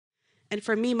And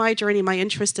for me, my journey, my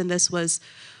interest in this was,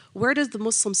 where does the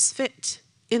Muslims fit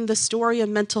in the story of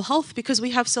mental health? Because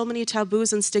we have so many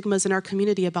taboos and stigmas in our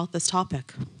community about this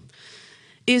topic.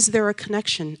 Is there a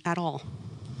connection at all?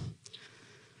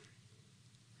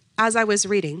 As I was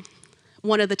reading,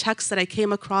 one of the texts that I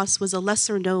came across was a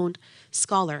lesser-known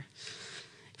scholar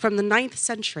from the 9th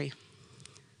century.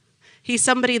 He's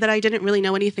somebody that I didn't really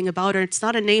know anything about, or it's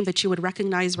not a name that you would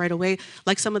recognize right away,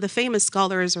 like some of the famous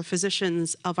scholars or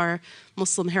physicians of our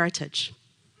Muslim heritage.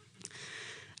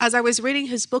 As I was reading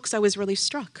his books, I was really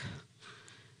struck.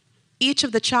 Each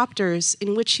of the chapters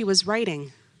in which he was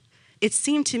writing, it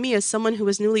seemed to me, as someone who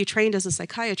was newly trained as a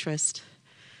psychiatrist,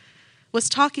 was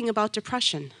talking about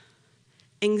depression,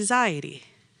 anxiety,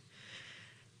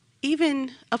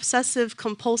 even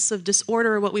obsessive-compulsive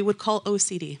disorder, what we would call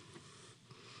OCD.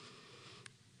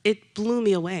 It blew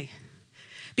me away,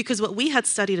 because what we had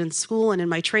studied in school and in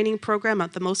my training program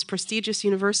at the most prestigious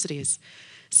universities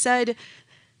said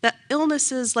that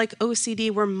illnesses like OCD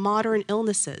were modern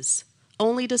illnesses,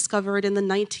 only discovered in the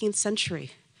 19th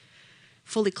century,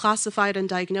 fully classified and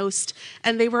diagnosed,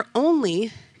 and they were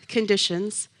only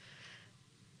conditions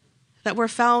that were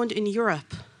found in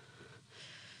Europe,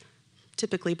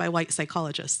 typically by white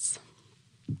psychologists.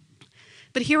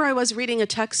 But here I was reading a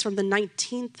text from the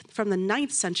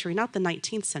 9th century, not the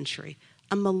 19th century,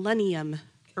 a millennium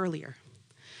earlier.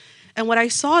 And what I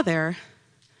saw there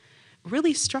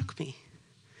really struck me.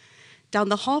 Down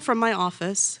the hall from my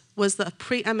office was the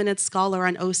preeminent scholar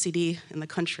on OCD in the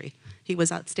country. He was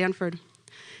at Stanford,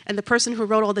 and the person who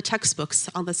wrote all the textbooks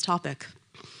on this topic.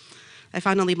 I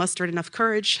finally mustered enough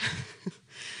courage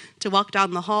to walk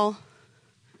down the hall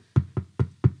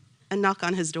and knock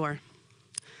on his door.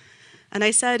 And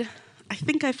I said, I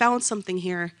think I found something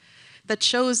here that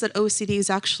shows that OCD is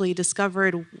actually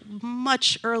discovered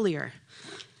much earlier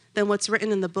than what's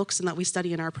written in the books and that we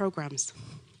study in our programs.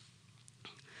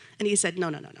 And he said, no.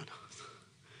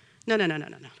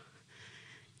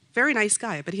 Very nice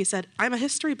guy, but he said, I'm a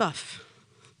history buff.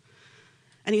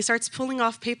 And he starts pulling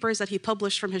off papers that he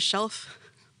published from his shelf.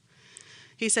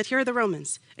 He said, here are the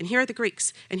Romans, and here are the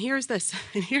Greeks, and here's this,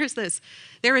 and here's this.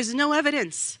 There is no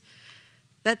evidence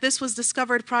that this was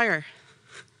discovered prior.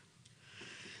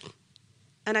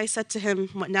 And I said to him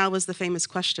what now was the famous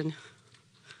question,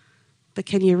 but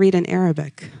can you read in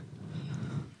Arabic?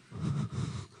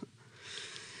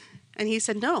 And he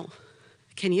said, no.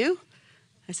 Can you?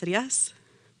 I said, yes.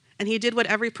 And he did what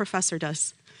every professor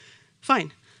does.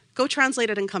 Fine, go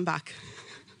translate it and come back.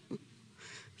 I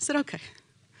said, okay.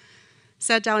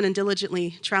 Sat down and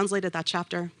diligently translated that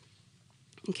chapter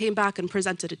and came back and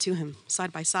presented it to him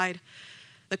side by side.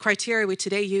 The criteria we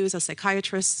today use as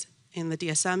psychiatrists in the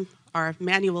DSM, our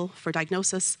manual for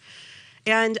diagnosis,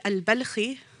 and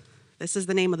al-Balkhi, this is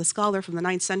the name of the scholar from the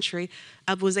 9th century,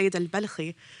 Abu Zayd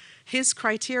al-Balkhi, his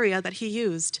criteria that he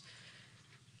used.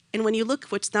 And when you look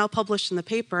what's now published in the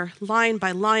paper, line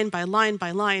by line by line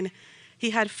by line, he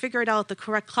had figured out the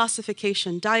correct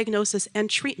classification, diagnosis, and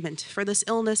treatment for this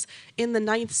illness in the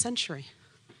 9th century.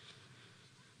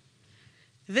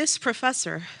 This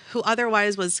professor, who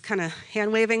otherwise was kind of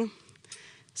hand-waving,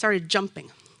 started jumping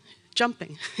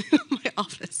in my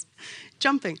office,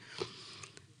 jumping.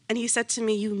 And he said to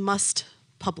me, you must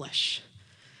publish.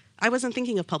 I wasn't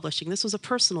thinking of publishing. This was a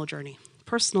personal journey,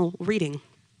 personal reading.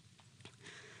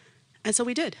 And so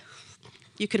we did.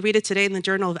 You could read it today in the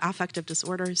Journal of Affective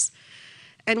Disorders.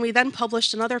 And we then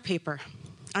published another paper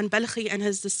on Balkhi and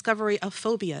his discovery of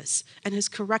phobias and his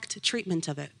correct treatment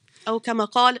of it. أو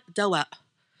كما قال دواء.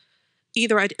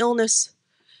 Either an illness,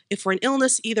 if we're an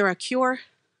illness, either a cure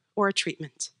or a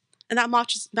treatment. And that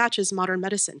matches modern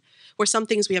medicine, where some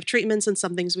things we have treatments and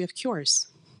some things we have cures.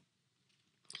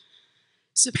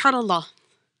 SubhanAllah,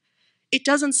 it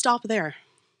doesn't stop there.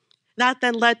 That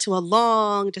then led to a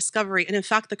long discovery, and in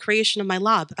fact, the creation of my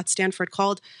lab at Stanford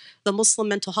called the Muslim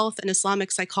Mental Health and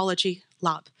Islamic Psychology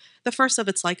Lab. The first of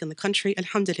its like in the country,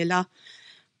 alhamdulillah,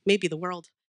 maybe the world.